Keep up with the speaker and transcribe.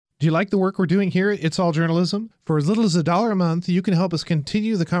Do you like the work we're doing here at It's All Journalism? For as little as $1 a month, you can help us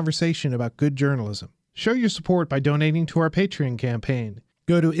continue the conversation about good journalism. Show your support by donating to our Patreon campaign.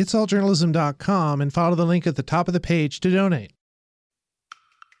 Go to itsalljournalism.com and follow the link at the top of the page to donate.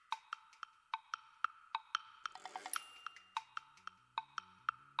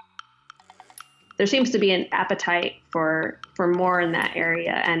 There seems to be an appetite for more in that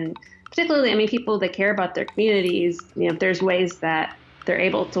area. And particularly, people that care about their communities, if there's ways that they're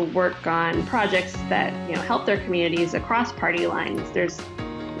able to work on projects that, help their communities across party lines, there's,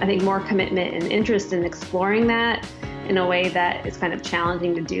 I think, more commitment and interest in exploring that in a way that is kind of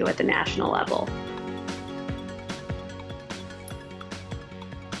challenging to do at the national level.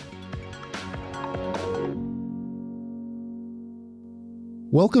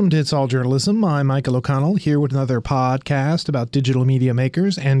 Welcome to It's All Journalism. I'm Michael O'Connell, here with another podcast about digital media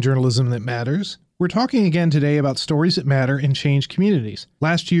makers and journalism that matters. We're talking again today about stories that matter and change communities.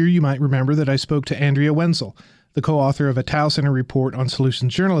 Last year, you might remember that I spoke to Andrea Wenzel, the co-author of a Tao Center report on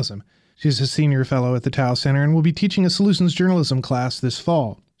solutions journalism. She's a senior fellow at the Tao Center and will be teaching a solutions journalism class this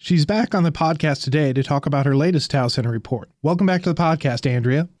fall. She's back on the podcast today to talk about her latest Tao Center report. Welcome back to the podcast,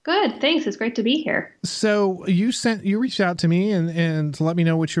 Andrea. Good, thanks. It's great to be here. So you reached out to me and to let me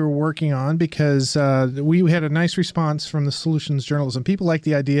know what you were working on because we had a nice response from the solutions journalism. People like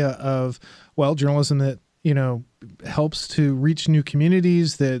the idea of, journalism that, helps to reach new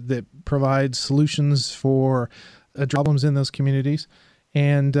communities, that provides solutions for problems in those communities.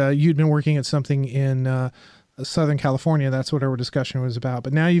 And you'd been working at something in Southern California. That's what our discussion was about.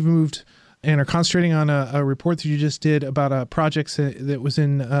 But now you've moved and are concentrating on a report that you just did about a project that was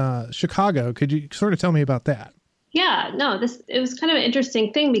in Chicago. Could you sort of tell me about that? Yeah, no, it was kind of an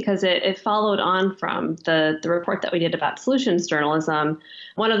interesting thing because it followed on from the report that we did about solutions journalism.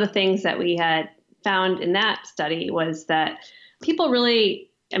 One of the things that we had found in that study was that people really,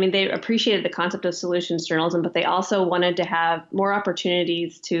 they appreciated the concept of solutions journalism, but they also wanted to have more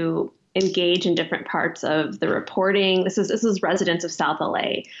opportunities to engage in different parts of the reporting. This is residents of South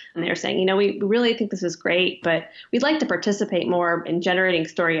LA. And they're saying, we really think this is great, but we'd like to participate more in generating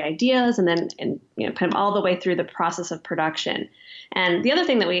story ideas and then, kind of all the way through the process of production. And the other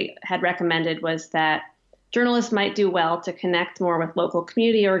thing that we had recommended was that journalists might do well to connect more with local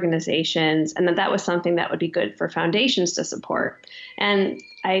community organizations, and that was something that would be good for foundations to support. And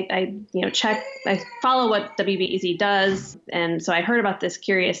I follow what WBEZ does, and so I heard about this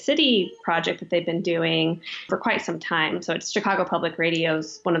Curious City project that they've been doing for quite some time. So it's Chicago Public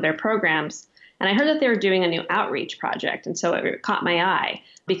Radio's one of their programs, and I heard that they were doing a new outreach project, and so it caught my eye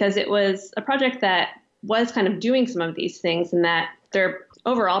because it was a project that was kind of doing some of these things, and that their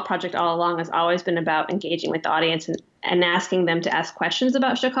overall project all along has always been about engaging with the audience and asking them to ask questions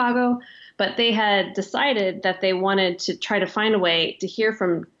about Chicago. But they had decided that they wanted to try to find a way to hear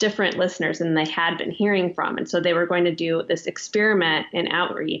from different listeners than they had been hearing from. And so they were going to do this experiment in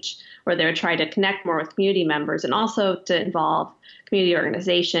outreach where they would try to connect more with community members and also to involve community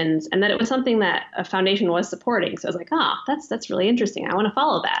organizations, and that it was something that a foundation was supporting. So I was like, that's really interesting. I want to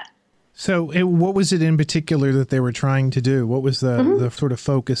follow that. So what was it in particular that they were trying to do? What was the sort of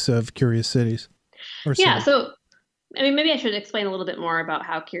focus of Curious Cities? So maybe I should explain a little bit more about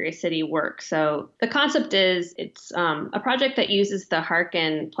how Curious City works. So the concept is it's a project that uses the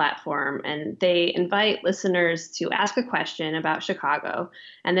Hearken platform, and they invite listeners to ask a question about Chicago.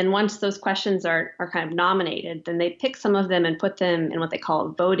 And then once those questions are kind of nominated, then they pick some of them and put them in what they call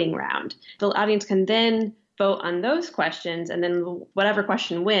a voting round. The audience can then vote on those questions, and then whatever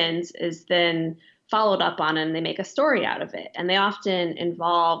question wins is then followed up on, and they make a story out of it. And they often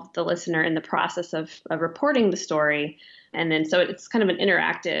involve the listener in the process of reporting the story. And then so it's kind of an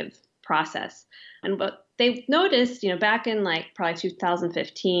interactive process. And what they noticed, back in probably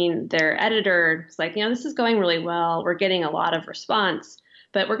 2015, their editor was like, this is going really well. We're getting a lot of response.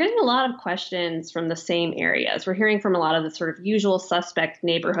 But we're getting a lot of questions from the same areas. We're hearing from a lot of the sort of usual suspect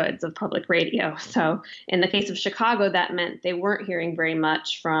neighborhoods of public radio. So in the case of Chicago, that meant they weren't hearing very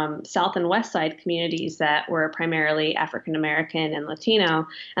much from South and West Side communities that were primarily African American and Latino.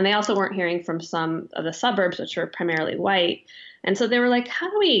 And they also weren't hearing from some of the suburbs, which were primarily white. And so they were like, how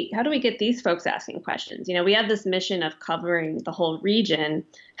do we get these folks asking questions? We have this mission of covering the whole region.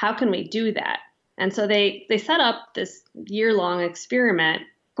 How can we do that? And so they set up this year-long experiment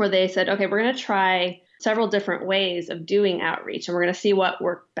where they said, okay, we're going to try several different ways of doing outreach, and we're going to see what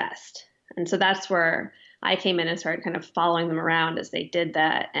worked best. And so that's where I came in and started kind of following them around as they did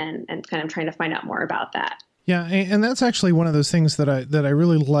that and kind of trying to find out more about that. Yeah, and that's actually one of those things that I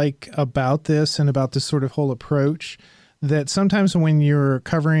really like about this and about this sort of whole approach that sometimes when you're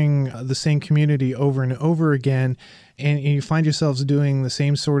covering the same community over and over again, and you find yourselves doing the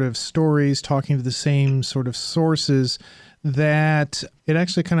same sort of stories, talking to the same sort of sources, that it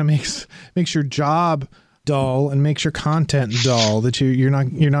actually kind of makes your job dull and makes your content dull, that you're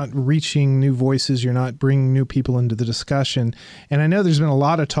not reaching new voices, you're not bringing new people into the discussion. And I know there's been a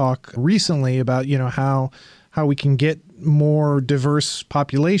lot of talk recently about, how we can get more diverse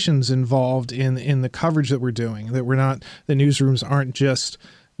populations involved in the coverage that we're doing, that the newsrooms aren't just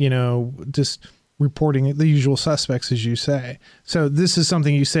reporting the usual suspects, as you say. So this is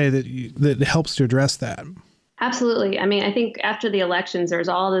something you say that helps to address that. Absolutely. I mean, I think after the elections, there's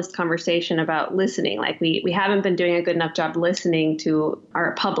all this conversation about listening. Like we haven't been doing a good enough job listening to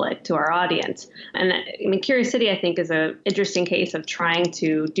our public, to our audience. And I mean, Curious City, I think, is an interesting case of trying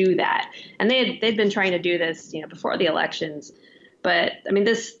to do that. And they'd been trying to do this, before the elections. But I mean,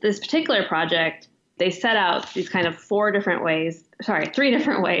 this particular project, they set out these kind of three different ways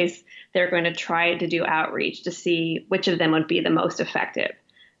they're going to try to do outreach to see which of them would be the most effective.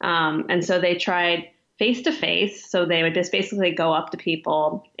 And so they tried face-to-face. So they would just basically go up to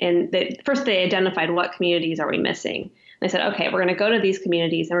people, and first they identified what communities are we missing. They said, okay, we're going to go to these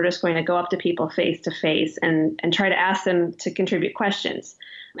communities and we're just going to go up to people face-to-face and try to ask them to contribute questions.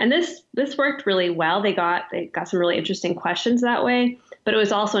 And this worked really well. They got some really interesting questions that way, but it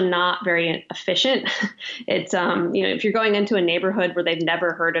was also not very efficient. It's, if you're going into a neighborhood where they've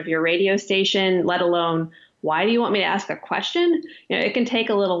never heard of your radio station, let alone why do you want me to ask a question? It can take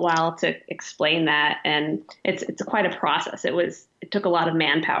a little while to explain that, and it's quite a process. It took a lot of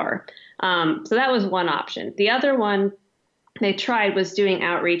manpower. So that was one option. The other one they tried was doing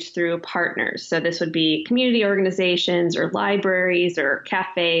outreach through partners. So this would be community organizations or libraries or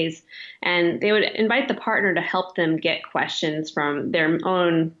cafes, and they would invite the partner to help them get questions from their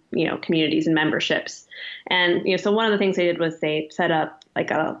own, communities and memberships. And, so one of the things they did was they set up like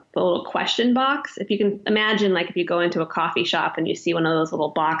a little question box. If you can imagine, like if you go into a coffee shop and you see one of those little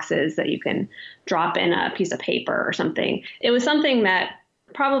boxes that you can drop in a piece of paper or something. It was something that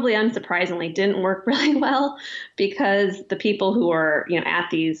probably unsurprisingly didn't work really well, because the people who were, at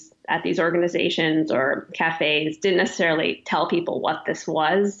these organizations or cafes didn't necessarily tell people what this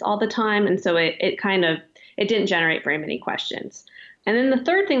was all the time. And so it didn't generate very many questions. And then the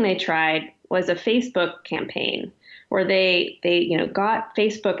third thing they tried was a Facebook campaign where they got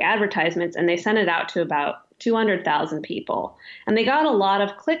Facebook advertisements and they sent it out to about 200,000 people. And they got a lot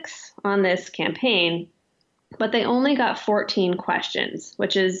of clicks on this campaign, but they only got 14 questions,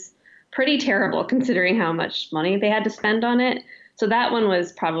 which is pretty terrible considering how much money they had to spend on it. So that one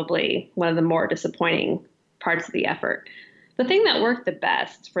was probably one of the more disappointing parts of the effort. The thing that worked the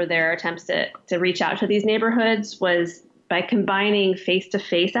best for their attempts to reach out to these neighborhoods was by combining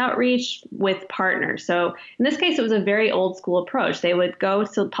face-to-face outreach with partners. So in this case, it was a very old school approach. They would go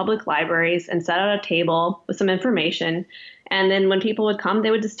to public libraries and set out a table with some information. And then when people would come, they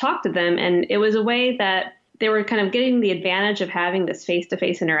would just talk to them. And it was a way that they were kind of getting the advantage of having this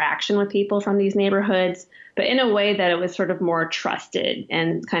face-to-face interaction with people from these neighborhoods, but in a way that it was sort of more trusted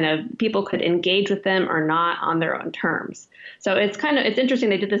and kind of people could engage with them or not on their own terms. So it's interesting.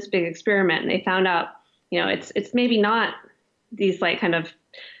 They did this big experiment and they found out, it's maybe not these like kind of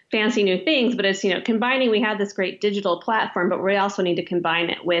fancy new things, but it's, combining, we have this great digital platform, but we also need to combine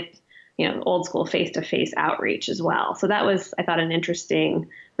it with, old school face-to-face outreach as well. So that was, I thought, an interesting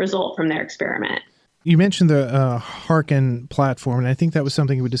result from their experiment. You mentioned the Hearken platform, and I think that was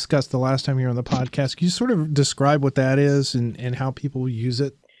something we discussed the last time you were on the podcast. Can you sort of describe what that is and how people use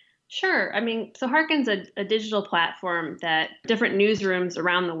it? Sure. I mean, so Hearken's a digital platform that different newsrooms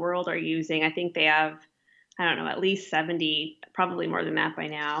around the world are using. I think they have, at least 70, probably more than that by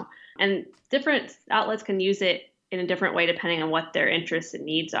now. And different outlets can use it in a different way depending on what their interests and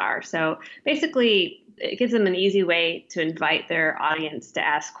needs are. So basically, it gives them an easy way to invite their audience to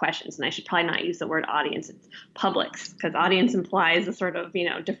ask questions. And I should probably not use the word audience, it's publics, because audience implies a sort of,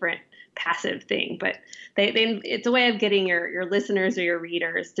 different passive thing. But it's a way of getting your listeners or your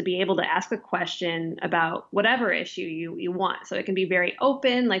readers to be able to ask a question about whatever issue you want. So it can be very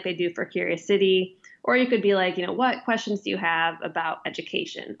open, like they do for Curious City, or you could be like, what questions do you have about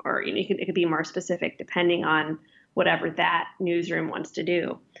education? Or it could be more specific depending on whatever that newsroom wants to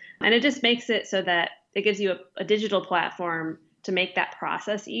do. And it just makes it so that it gives you a digital platform to make that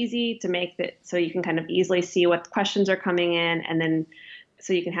process easy, to make it so you can kind of easily see what questions are coming in. And then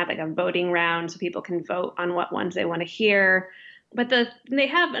so you can have like a voting round so people can vote on what ones they want to hear. But they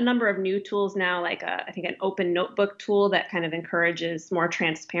have a number of new tools now, like I think an open notebook tool that kind of encourages more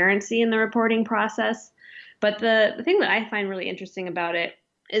transparency in the reporting process. But the thing that I find really interesting about it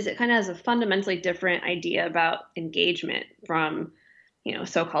is it kind of has a fundamentally different idea about engagement from,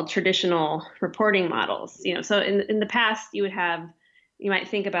 so-called traditional reporting models. So in the past, you might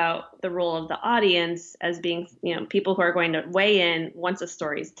think about the role of the audience as being, people who are going to weigh in once a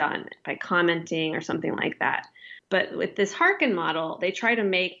story's done by commenting or something like that. But with this Harkin model, they try to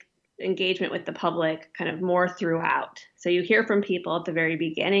make engagement with the public kind of more throughout. So you hear from people at the very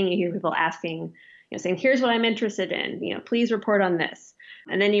beginning, you hear people asking, saying, here's what I'm interested in, please report on this.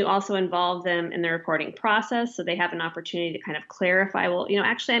 And then you also involve them in the reporting process. So they have an opportunity to kind of clarify, well,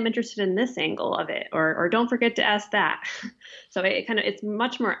 actually I'm interested in this angle of it, or don't forget to ask that. So it's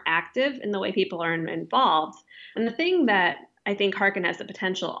much more active in the way people are involved. And the thing that I think Harkin has the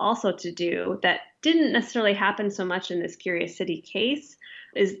potential also to do that didn't necessarily happen so much in this Curious City case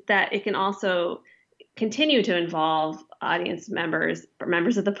is that it can also continue to involve audience members or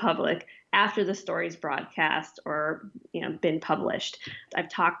members of the public after the story's broadcast or been published. I've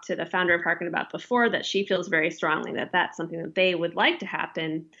talked to the founder of Harkin about before that she feels very strongly that that's something that they would like to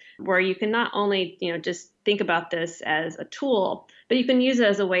happen, where you can not only just think about this as a tool, but you can use it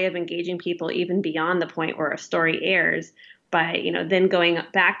as a way of engaging people even beyond the point where a story airs by then going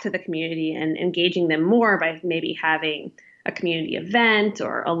back to the community and engaging them more by maybe having a community event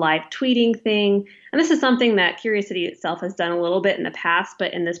or a live tweeting thing. And this is something that Curious City itself has done a little bit in the past,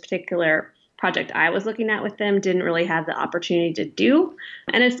 but in this particular project I was looking at with them, didn't really have the opportunity to do.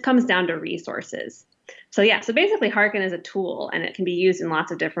 And it comes down to resources. So basically Harkin is a tool and it can be used in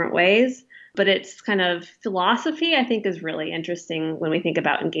lots of different ways, but its kind of philosophy, I think, is really interesting when we think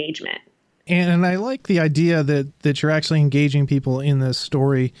about engagement. And I like the idea that you're actually engaging people in this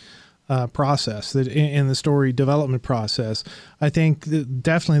story process, that in the story development process. I think that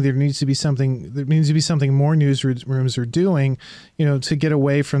definitely there needs to be something more newsrooms are doing, to get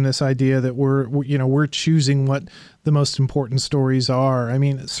away from this idea that we're choosing what the most important stories are. I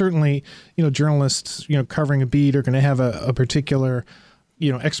mean, certainly, journalists, covering a beat are going to have a particular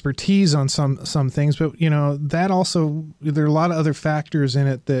expertise on some things, but that also, there are a lot of other factors in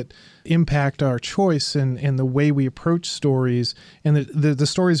it that impact our choice and the way we approach stories and the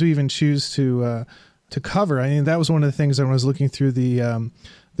stories we even choose to cover. I mean, that was one of the things when I was looking through the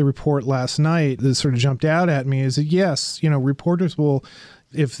report last night that sort of jumped out at me is that yes, reporters will,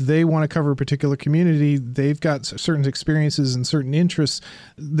 if they want to cover a particular community, they've got certain experiences and certain interests.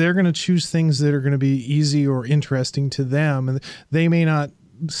 They're going to choose things that are going to be easy or interesting to them. And they may not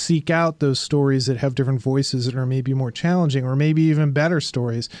seek out those stories that have different voices that are maybe more challenging or maybe even better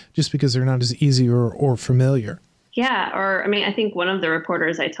stories just because they're not as easy or familiar. Yeah. Or, I think one of the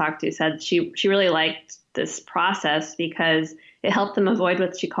reporters I talked to said she really liked this process because it helped them avoid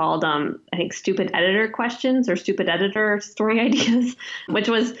what she called, I think, stupid editor questions or stupid editor story ideas,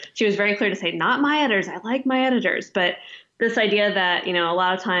 she was very clear to say, not my editors. I like my editors. But this idea that, a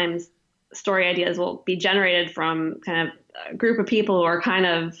lot of times story ideas will be generated from kind of a group of people who are kind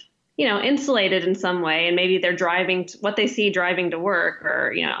of, insulated in some way. And maybe they're driving to work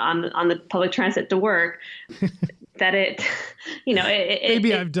or, on the public transit to work, that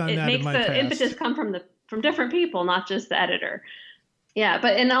I've done that in my past. Makes the impetus come from different people, not just the editor. Yeah,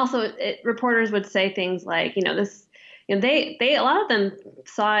 and also reporters would say things like, this, they a lot of them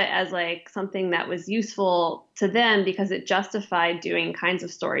saw it as like something that was useful to them because it justified doing kinds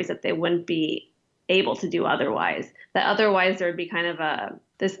of stories that they wouldn't be able to do otherwise. That otherwise there would be kind of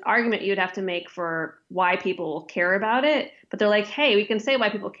this argument you'd have to make for why people will care about it. But they're like, hey, we can say why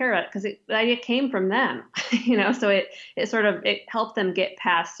people care about it because the idea came from them, So it helped them get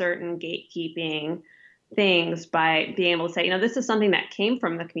past certain gatekeeping things by being able to say, this is something that came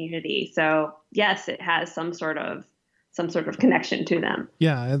from the community. So yes, it has some sort of connection to them.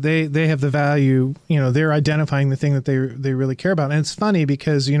 Yeah, they have the value, they're identifying the thing that they really care about. And it's funny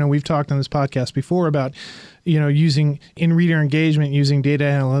because, we've talked on this podcast before about, using in reader engagement, using data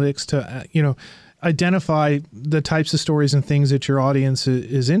analytics to, identify the types of stories and things that your audience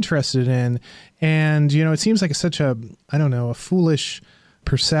is interested in. And, it seems like such a foolish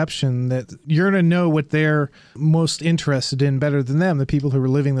perception that you're going to know what they're most interested in better than them, the people who are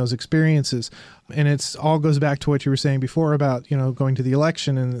living those experiences. And it's all goes back to what you were saying before about, going to the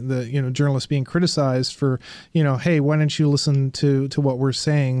election and the, journalists being criticized for, hey, why don't you listen to what we're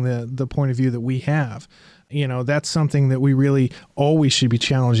saying, the point of view that we have. That's something that we really always should be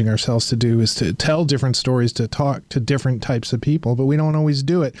challenging ourselves to do, is to tell different stories, to talk to different types of people, but we don't always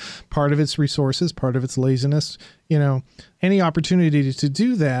do it. Part of it's resources, part of it's laziness. Any opportunity to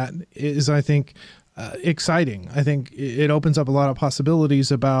do that is, I think, exciting. I think it opens up a lot of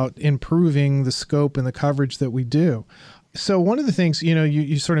possibilities about improving the scope and the coverage that we do. So one of the things,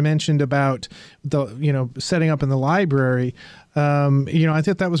 you sort of mentioned about setting up in the library. I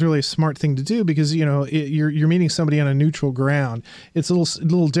thought that was really a smart thing to do because, you're meeting somebody on a neutral ground. It's a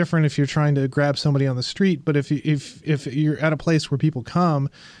little different if you're trying to grab somebody on the street. But if you're at a place where people come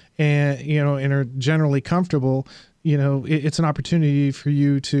and are generally comfortable, it's an opportunity for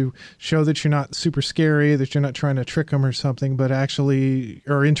you to show that you're not super scary, that you're not trying to trick them or something, but actually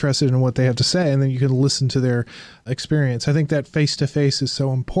are interested in what they have to say. And then you can listen to their experience. I think that face-to-face is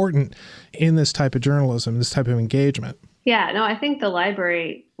so important in this type of journalism, this type of engagement. Yeah, no, I think the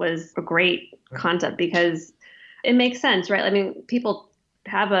library was a great concept because it makes sense, right? I mean, people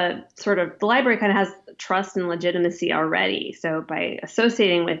have the library kind of has trust and legitimacy already. So by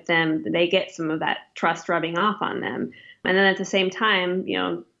associating with them, they get some of that trust rubbing off on them. And then at the same time,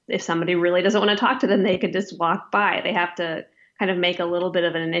 if somebody really doesn't want to talk to them, they could just walk by. They have to kind of make a little bit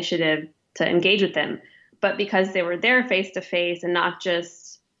of an initiative to engage with them. But because they were there face to face and not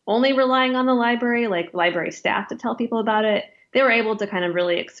just only relying on the library, like library staff to tell people about it, they were able to kind of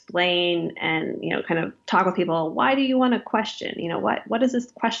really explain and, kind of talk with people. Why do you want to question? What is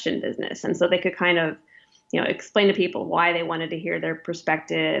this question business? And so they could kind of, explain to people why they wanted to hear their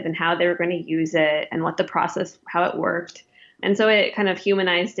perspective and how they were going to use it and what the process, how it worked. And so it kind of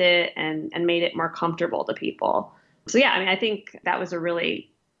humanized it and made it more comfortable to people. So yeah, I mean, I think that was a really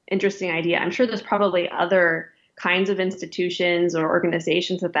interesting idea. I'm sure there's probably other kinds of institutions or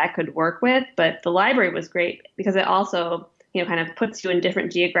organizations that could work with, but the library was great because it also, kind of puts you in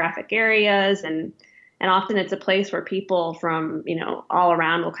different geographic areas and often it's a place where people from, all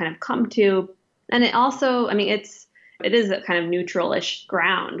around will kind of come to. And it also, I mean, it is a kind of neutral-ish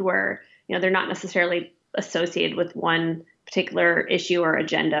ground where, they're not necessarily associated with one particular issue or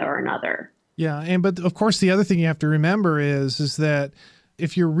agenda or another. Yeah. But of course, the other thing you have to remember is that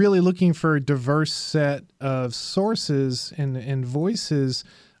if you're really looking for a diverse set of sources and voices,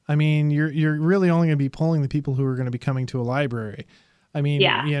 I mean, you're really only going to be pulling the people who are going to be coming to a library. I mean,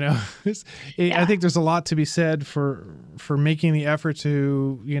 I think there's a lot to be said for making the effort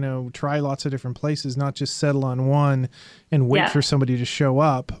to, try lots of different places, not just settle on one and wait for somebody to show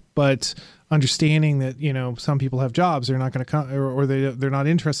up, but understanding that, some people have jobs, they're not going to come or they're not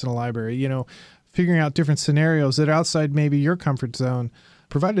interested in a library, figuring out different scenarios that are outside maybe your comfort zone,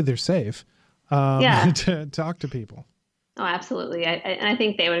 provided they're safe, to talk to people. Oh, absolutely. I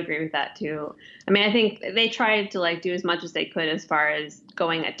think they would agree with that too. I mean, I think they tried to do as much as they could as far as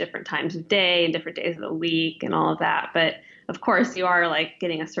going at different times of day and different days of the week and all of that. But of course you are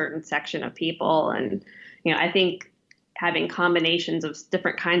getting a certain section of people. And, I think having combinations of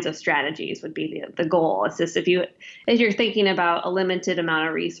different kinds of strategies would be the goal. It's just if you're thinking about a limited amount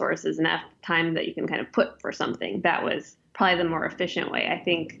of resources and enough time that you can kind of put for something, that was probably the more efficient way. I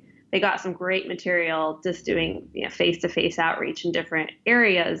think they got some great material just doing face-to-face outreach in different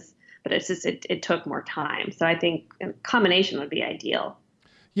areas, but it's just it took more time. So I think a combination would be ideal.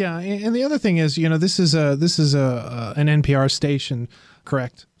 Yeah, and the other thing is, this is an NPR station,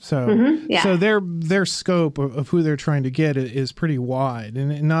 correct? So so their scope of who they're trying to get is pretty wide,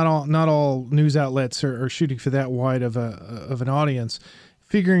 and not all news outlets are shooting for that wide of an audience.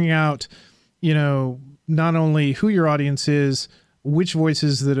 Figuring out, not only who your audience is, which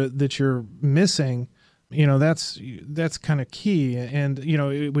voices that you're missing, that's kind of key. And,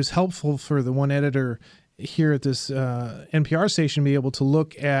 it was helpful for the one editor here at this NPR station to be able to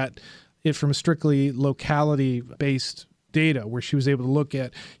look at it from a strictly locality-based data, where she was able to look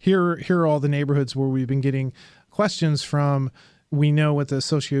at here are all the neighborhoods where we've been getting questions from. We know what the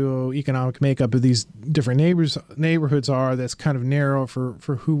socioeconomic makeup of these different neighborhoods are. That's kind of narrow for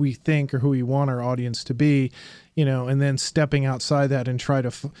who we think or who we want our audience to be, and then stepping outside that and try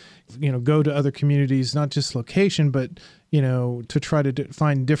to, go to other communities, not just location, but, to try to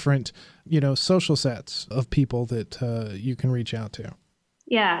find different, social sets of people that you can reach out to.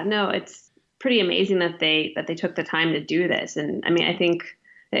 Yeah, no, it's pretty amazing that they took the time to do this. And I mean, I think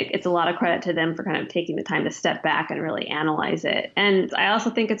it's a lot of credit to them for kind of taking the time to step back and really analyze it. And I also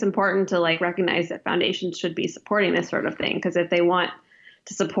think it's important to recognize that foundations should be supporting this sort of thing, because if they want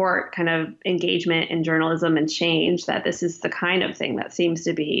to support kind of engagement in journalism and change, that this is the kind of thing that seems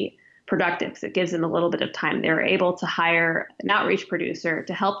to be productive, because it gives them a little bit of time. They were able to hire an outreach producer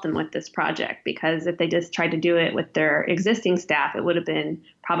to help them with this project, because if they just tried to do it with their existing staff, it would have been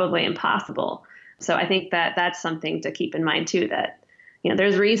probably impossible. So I think that that's something to keep in mind too, that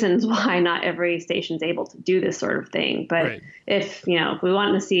there's reasons why not every station's able to do this sort of thing. But right. If we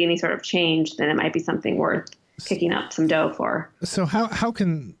want to see any sort of change, then it might be something worth kicking up some dough for. So how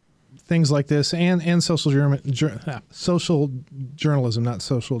can things like this and social journalism, not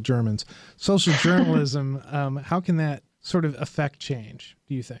social Germans, social journalism, how can that sort of affect change,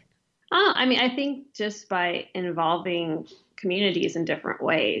 do you think? I think just by involving communities in different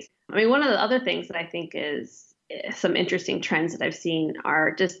ways. One of the other things that I think is some interesting trends that I've seen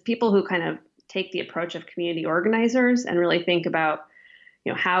are just people who kind of take the approach of community organizers and really think about,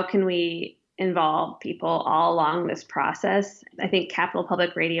 how can we involve people all along this process. I think Capital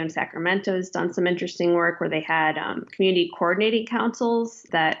Public Radio in Sacramento has done some interesting work where they had community coordinating councils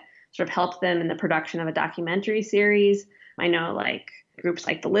that sort of helped them in the production of a documentary series. I know groups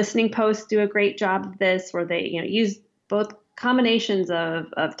like the Listening Post do a great job of this, where they use both combinations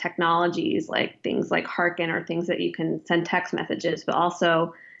of technologies, like things like Hearken or things that you can send text messages, but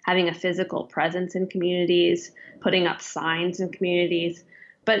also having a physical presence in communities, putting up signs in communities.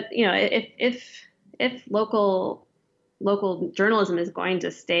 But if local journalism is going to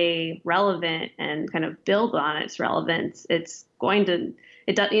stay relevant and kind of build on its relevance,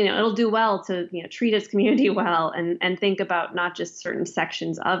 it'll do well to treat its community well and think about not just certain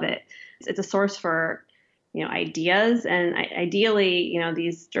sections of it. It's a source for ideas, and ideally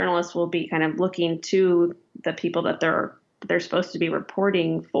these journalists will be kind of looking to the people that they're supposed to be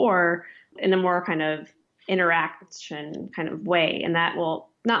reporting for in a more kind of interaction kind of way, and that will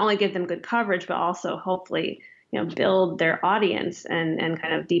not only give them good coverage but also hopefully build their audience and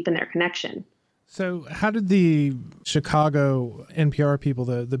kind of deepen their connection. So how did the Chicago NPR people,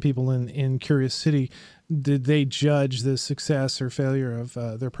 the people in Curious City, did they judge the success or failure of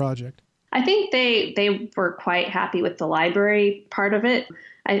their project? I think they were quite happy with the library part of it.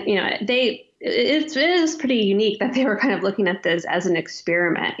 It is pretty unique that they were kind of looking at this as an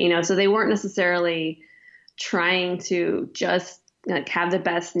experiment, so they weren't necessarily trying to just have the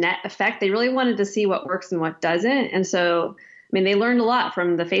best net effect. They really wanted to see what works and what doesn't. And so, they learned a lot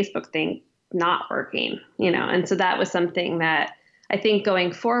from the Facebook thing not working, and so that was something that I think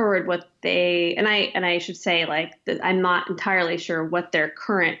going forward, I should say I'm not entirely sure what their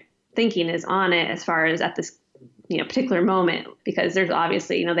current thinking is on it as far as at this particular moment, because there's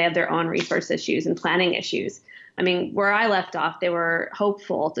obviously they have their own resource issues and planning issues. Where I left off, they were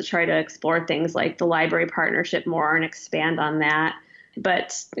hopeful to try to explore things like the library partnership more and expand on that,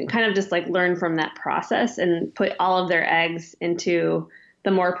 but kind of just learn from that process and put all of their eggs into the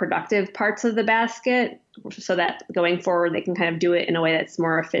more productive parts of the basket so that going forward they can kind of do it in a way that's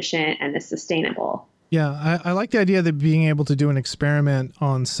more efficient and is sustainable. Yeah, I like the idea that being able to do an experiment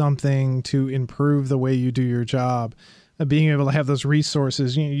on something to improve the way you do your job, being able to have those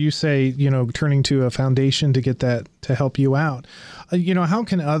resources. You say, turning to a foundation to get that to help you out. How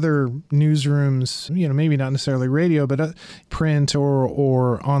can other newsrooms, maybe not necessarily radio, but print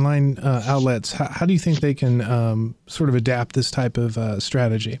or online outlets, how do you think they can sort of adapt this type of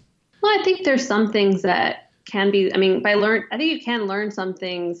strategy? Well, I think there's some things that can be, I think you can learn some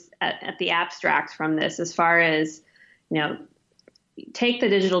things at the abstract from this, as far as, take the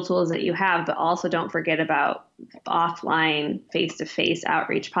digital tools that you have, but also don't forget about offline face-to-face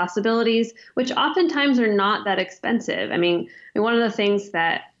outreach possibilities, which oftentimes are not that expensive. One of the things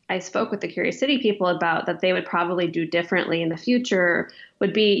that I spoke with the Curious City people about that they would probably do differently in the future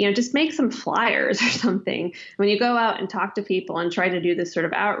would be, just make some flyers or something. When you go out and talk to people and try to do this sort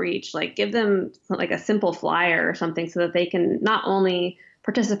of outreach, give them a simple flyer or something so that they can not only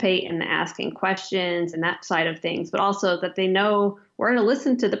participate in the asking questions and that side of things, but also that they know where to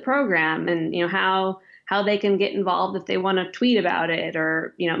listen to the program and, how they can get involved if they want to tweet about it,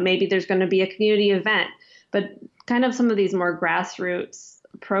 or, maybe there's going to be a community event. But kind of some of these more grassroots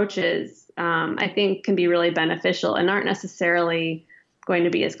approaches, I think can be really beneficial and aren't necessarily going to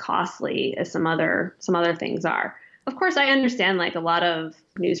be as costly as some other things are. Of course, I understand a lot of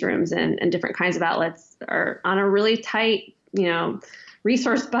newsrooms and different kinds of outlets are on a really tight,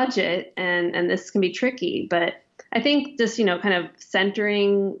 resource budget, and this can be tricky. But I think just, kind of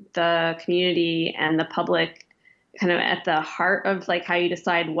centering the community and the public kind of at the heart of how you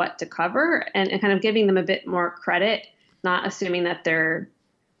decide what to cover, and kind of giving them a bit more credit, not assuming that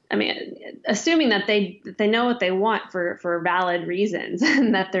assuming that they know what they want for valid reasons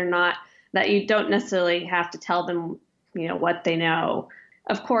and that that you don't necessarily have to tell them, what they know.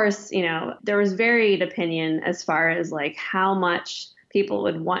 Of course, there was varied opinion as far as how much people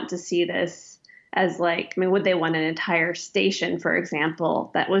would want to see this as would they want an entire station, for example,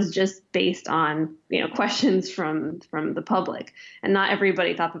 that was just based on, questions from the public, and not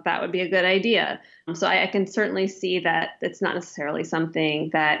everybody thought that would be a good idea. So I can certainly see that it's not necessarily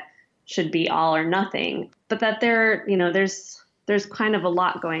something that should be all or nothing, but that there's kind of a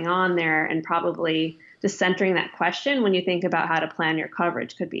lot going on there, and probably just centering that question when you think about how to plan your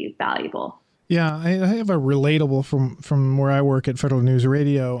coverage could be valuable. Yeah, I have a relatable from where I work at Federal News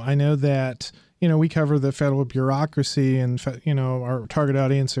Radio. I know that we cover the federal bureaucracy and, our target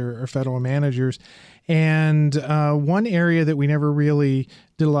audience are federal managers. And one area that we never really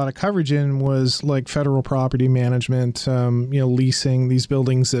did a lot of coverage in was like federal property management, leasing these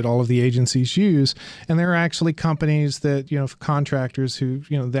buildings that all of the agencies use. And there are actually companies that, contractors who,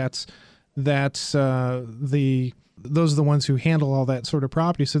 those are the ones who handle all that sort of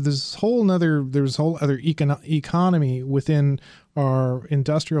property. So there's a whole other economy within our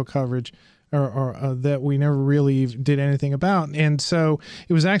industrial coverage or that we never really did anything about. And so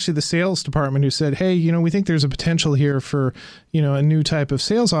it was actually the sales department who said, hey, we think there's a potential here for, a new type of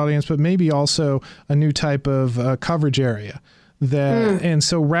sales audience, but maybe also a new type of coverage area. And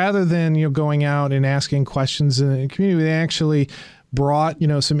so rather than, going out and asking questions in the community, they actually brought,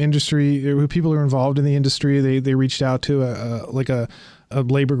 some industry, people who are involved in the industry. They reached out to a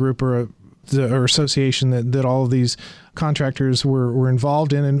labor group or association that all of these contractors were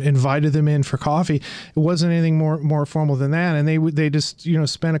involved in, and invited them in for coffee. It wasn't anything more formal than that. And they just,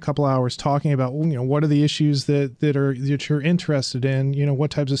 spent a couple hours talking about, what are the issues that you're interested in?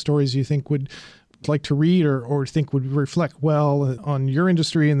 What types of stories you think would like to read or think would reflect well on your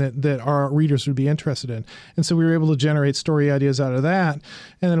industry and that our readers would be interested in. And so we were able to generate story ideas out of that.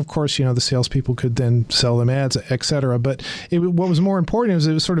 And then, of course, the salespeople could then sell them ads, et cetera. But what was more important is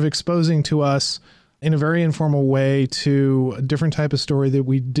it was sort of exposing to us in a very informal way to a different type of story that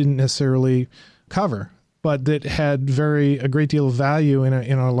we didn't necessarily cover, but that had a great deal of value in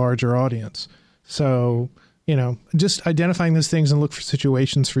a larger audience. So, just identifying those things and look for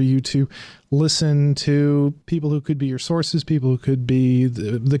situations for you to listen to people who could be your sources, people who could be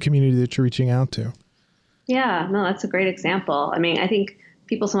the community that you're reaching out to. Yeah, no, that's a great example. I mean, I think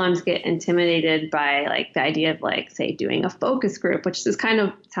people sometimes get intimidated by like the idea of like, say, doing a focus group, which is kind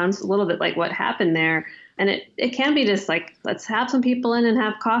of sounds a little bit like what happened there. And it can be just like, let's have some people in and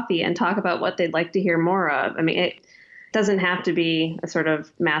have coffee and talk about what they'd like to hear more of. I mean, it doesn't have to be a sort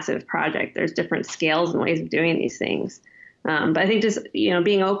of massive project. There's different scales and ways of doing these things. But I think just,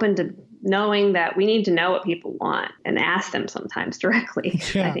 being open to knowing that we need to know what people want and ask them sometimes directly,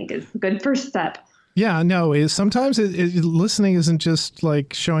 I think is a good first step. Yeah, no, sometimes listening isn't just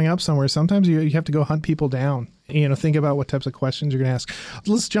like showing up somewhere. Sometimes you have to go hunt people down, think about what types of questions you're going to ask.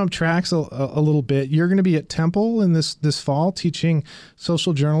 Let's jump tracks a little bit. You're going to be at Temple in this fall teaching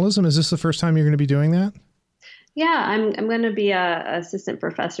social journalism. Is this the first time you're going to be doing that? Yeah, I'm going to be a assistant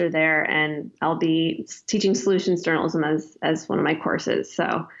professor there, and I'll be teaching solutions journalism as one of my courses.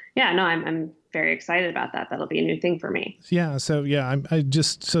 So yeah, no, I'm very excited about that. That'll be a new thing for me. Yeah. So yeah, I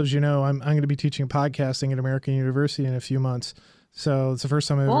just, so as you know, I'm going to be teaching podcasting at American University in a few months. So it's the first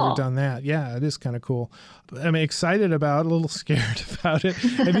time I've ever done that. Yeah, it is kind of cool. I'm excited about it, a little scared about it.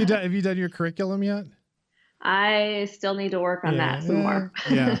 Have you done your curriculum yet? I still need to work on that some more.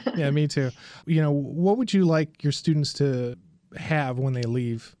 Yeah, me too. What would you like your students to have when they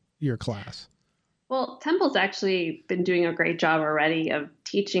leave your class? Well, Temple's actually been doing a great job already of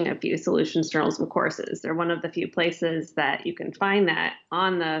teaching a few solutions journalism courses. They're one of the few places that you can find that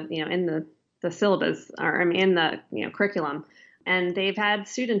on the, in the syllabus or in the, curriculum. And they've had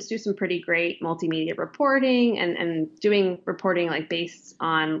students do some pretty great multimedia reporting and doing reporting like based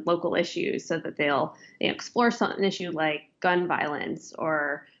on local issues so that they'll explore an issue like gun violence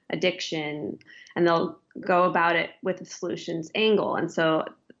or addiction, and they'll go about it with a solutions angle. And so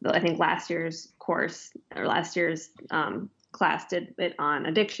I think last year's class did it on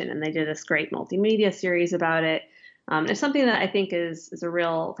addiction, and they did this great multimedia series about it. It's something that I think is a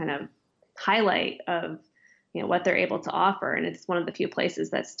real kind of highlight of what they're able to offer. And it's one of the few places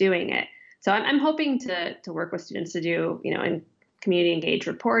that's doing it. So I'm hoping to work with students to do, in community engaged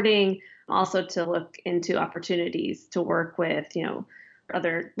reporting, also to look into opportunities to work with,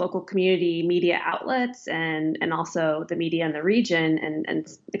 other local community media outlets and also the media in the region and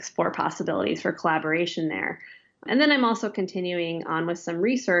explore possibilities for collaboration there. And then I'm also continuing on with some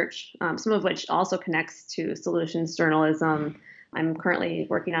research, some of which also connects to solutions journalism. I'm currently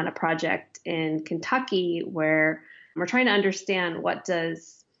working on a project in Kentucky where we're trying to understand what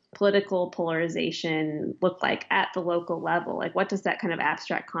does political polarization look like at the local level? Like, what does that kind of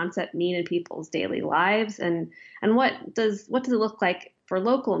abstract concept mean in people's daily lives? And what does it look like for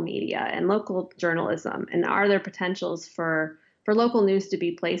local media and local journalism? And are there potentials for local news to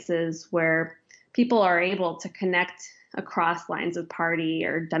be places where people are able to connect across lines of party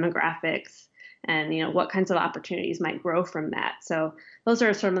or demographics? And, what kinds of opportunities might grow from that. So those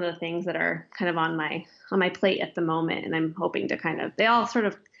are some of the things that are kind of on my plate at the moment. And I'm hoping to they all sort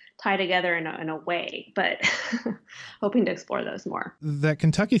of tie together in a way, but hoping to explore those more. That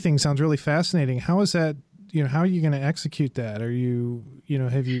Kentucky thing sounds really fascinating. How is that how are you going to execute that? Are you,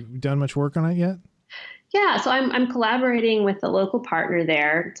 have you done much work on it yet? Yeah, so I'm collaborating with a local partner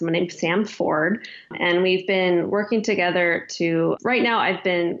there. Someone named Sam Ford, and we've been working together to. Right now, I've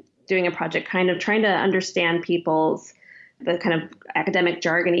been doing a project, kind of trying to understand the kind of academic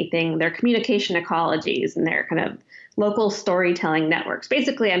jargony thing, their communication ecologies, and their kind of local storytelling networks.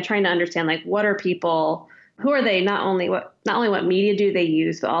 Basically, I'm trying to understand what are people. Who are they? Not only what media do they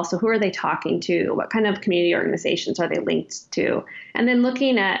use, but also who are they talking to? What kind of community organizations are they linked to? And then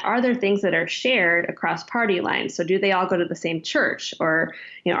looking at, are there things that are shared across party lines? So do they all go to the same church, or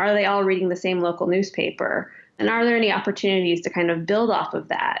are they all reading the same local newspaper? And are there any opportunities to kind of build off of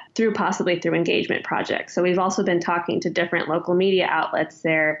that possibly through engagement projects? So we've also been talking to different local media outlets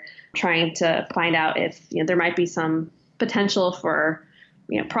there, trying to find out if there might be some potential for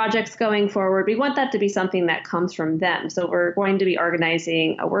projects going forward. We want that to be something that comes from them. So we're going to be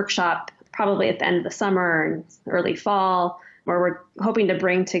organizing a workshop probably at the end of the summer and early fall, where we're hoping to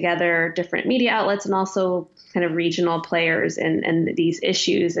bring together different media outlets and also kind of regional players in these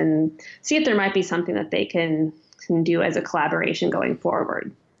issues, and see if there might be something that they can do as a collaboration going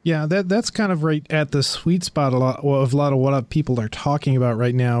forward. Yeah, that's kind of right at the sweet spot of a lot of what people are talking about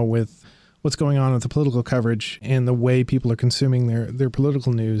right now with what's going on with the political coverage and the way people are consuming their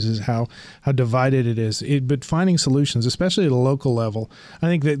political news, is how divided it is. But finding solutions, especially at a local level, I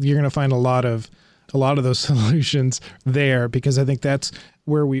think that you're going to find a lot of those solutions there, because I think that's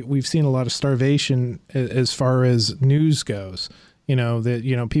where we've seen a lot of starvation as far as news goes.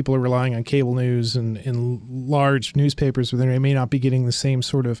 People are relying on cable news and large newspapers, but they may not be getting the same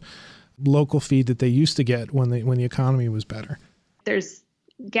sort of local feed that they used to get when the economy was better. There's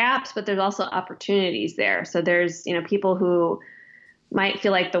gaps, but there's also opportunities there. So there's, people who might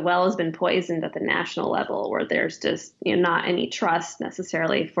feel like the well has been poisoned at the national level, where there's just, not any trust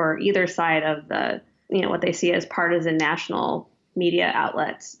necessarily for either side of the, what they see as partisan national media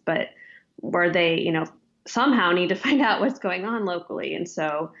outlets, but where they, somehow need to find out what's going on locally. And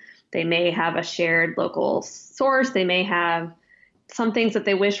so they may have a shared local source. They may have some things that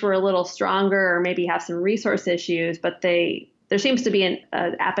they wish were a little stronger, or maybe have some resource issues, but there seems to be an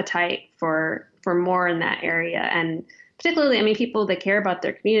appetite for more in that area. And particularly, people that care about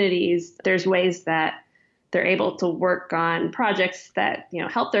their communities, there's ways that they're able to work on projects that,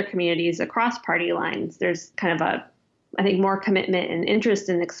 help their communities across party lines. There's kind of I think, more commitment and interest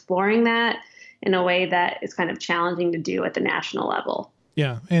in exploring that in a way that is kind of challenging to do at the national level.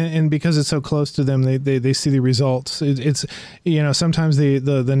 Yeah, and because it's so close to them, they see the results. It's sometimes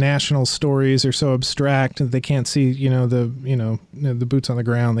the national stories are so abstract that they can't see the boots on the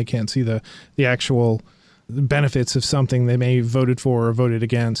ground. They can't see the actual benefits of something they may have voted for or voted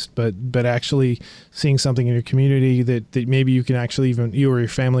against. But actually seeing something in your community that maybe you can actually, even you or your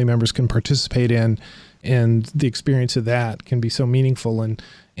family members can participate in, and the experience of that can be so meaningful and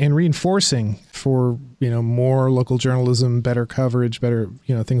reinforcing for, more local journalism, better coverage, better,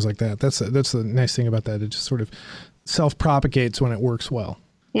 things like that. That's the nice thing about that. It just sort of self-propagates when it works well.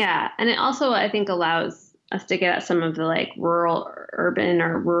 Yeah. And it also, I think, allows us to get at some of the rural, urban,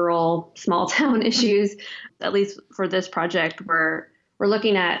 or rural small town issues. At least for this project, we're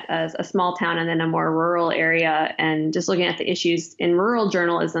looking at a small town and then a more rural area, and just looking at the issues in rural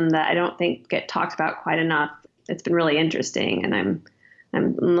journalism that I don't think get talked about quite enough. It's been really interesting, and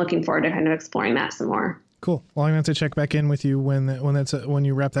I'm looking forward to kind of exploring that some more. Cool. Well, I'm going to have to check back in with you when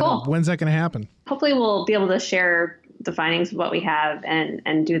you wrap that up. When's that going to happen? Hopefully we'll be able to share the findings of what we have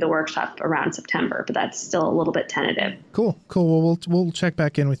and do the workshop around September, but that's still a little bit tentative. Cool. Well, we'll check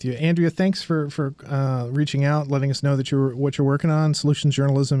back in with you. Andrea, thanks for reaching out, letting us know that what you're working on. Solutions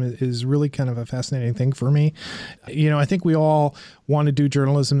journalism is really kind of a fascinating thing for me. I think we all want to do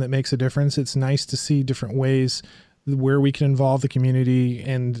journalism that makes a difference. It's nice to see different ways where we can involve the community,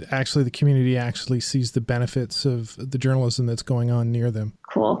 and actually the community actually sees the benefits of the journalism that's going on near them.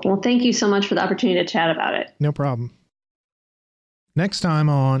 Cool. Well, thank you so much for the opportunity to chat about it. No problem. Next time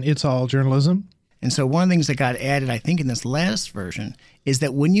on It's All Journalism. And so one of the things that got added, I think, in this last version is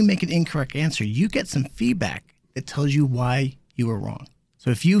that when you make an incorrect answer, you get some feedback that tells you why you were wrong.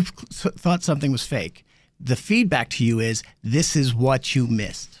 So if you thought something was fake, the feedback to you is, this is what you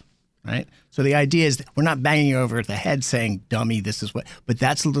missed. Right? So the idea is that we're not banging you over the head saying, dummy, this is what, but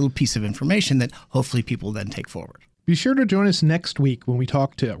that's a little piece of information that hopefully people then take forward. Be sure to join us next week when we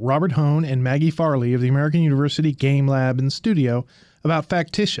talk to Robert Hone and Maggie Farley of the American University Game Lab and Studio about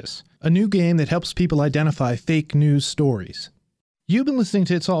Factitious, a new game that helps people identify fake news stories. You've been listening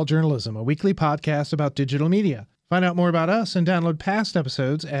to It's All Journalism, a weekly podcast about digital media. Find out more about us and download past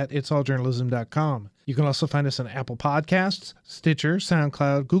episodes at itsalljournalism.com. You can also find us on Apple Podcasts, Stitcher,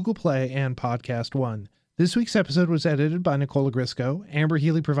 SoundCloud, Google Play, and Podcast One. This week's episode was edited by Nicola Grisco. Amber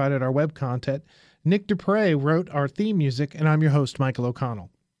Healy provided our web content. Nick Dupre wrote our theme music, and I'm your host, Michael O'Connell.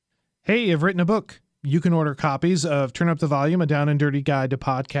 Hey, I've written a book. You can order copies of Turn Up the Volume, a down and dirty guide to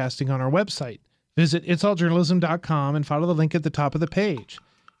podcasting on our website. Visit itsalljournalism.com and follow the link at the top of the page.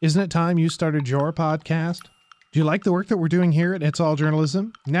 Isn't it time you started your podcast? Do you like the work that we're doing here at It's All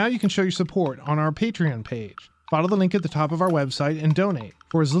Journalism? Now you can show your support on our Patreon page. Follow the link at the top of our website and donate.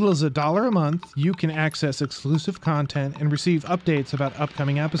 For as little as $1 a month, you can access exclusive content and receive updates about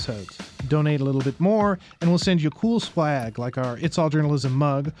upcoming episodes. Donate a little bit more, and we'll send you a cool swag like our It's All Journalism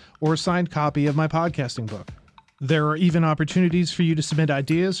mug or a signed copy of my podcasting book. There are even opportunities for you to submit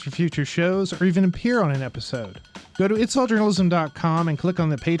ideas for future shows or even appear on an episode. Go to itsalljournalism.com and click on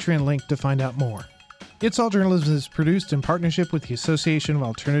the Patreon link to find out more. It's All Journalism is produced in partnership with the Association of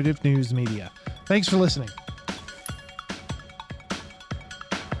Alternative News Media. Thanks for listening.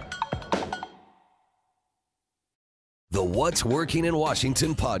 The What's Working in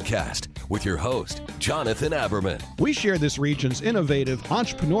Washington podcast with your host, Jonathan Aberman. We share this region's innovative,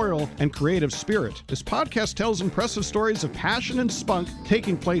 entrepreneurial, and creative spirit. This podcast tells impressive stories of passion and spunk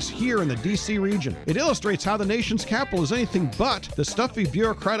taking place here in the D.C. region. It illustrates how the nation's capital is anything but the stuffy,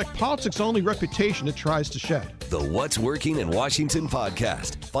 bureaucratic, politics-only reputation it tries to shed. The What's Working in Washington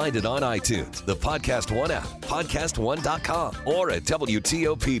podcast. Find it on iTunes, the Podcast One app, podcastone.com, or at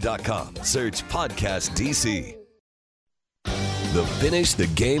WTOP.com. Search Podcast DC. The Finish the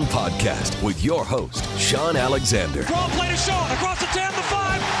Game podcast with your host, Sean Alexander. Draw play to Sean, across the 10, the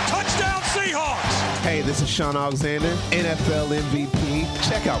 5, touchdown Seahawks. Hey, this is Sean Alexander, NFL MVP.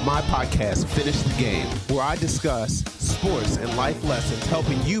 Check out my podcast, Finish the Game, where I discuss sports and life lessons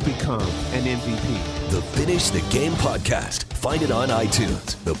helping you become an MVP. The Finish the Game podcast. Find it on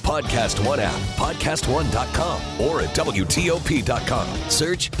iTunes, the Podcast One app, podcastone.com, or at WTOP.com.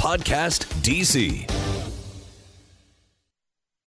 Search Podcast DC.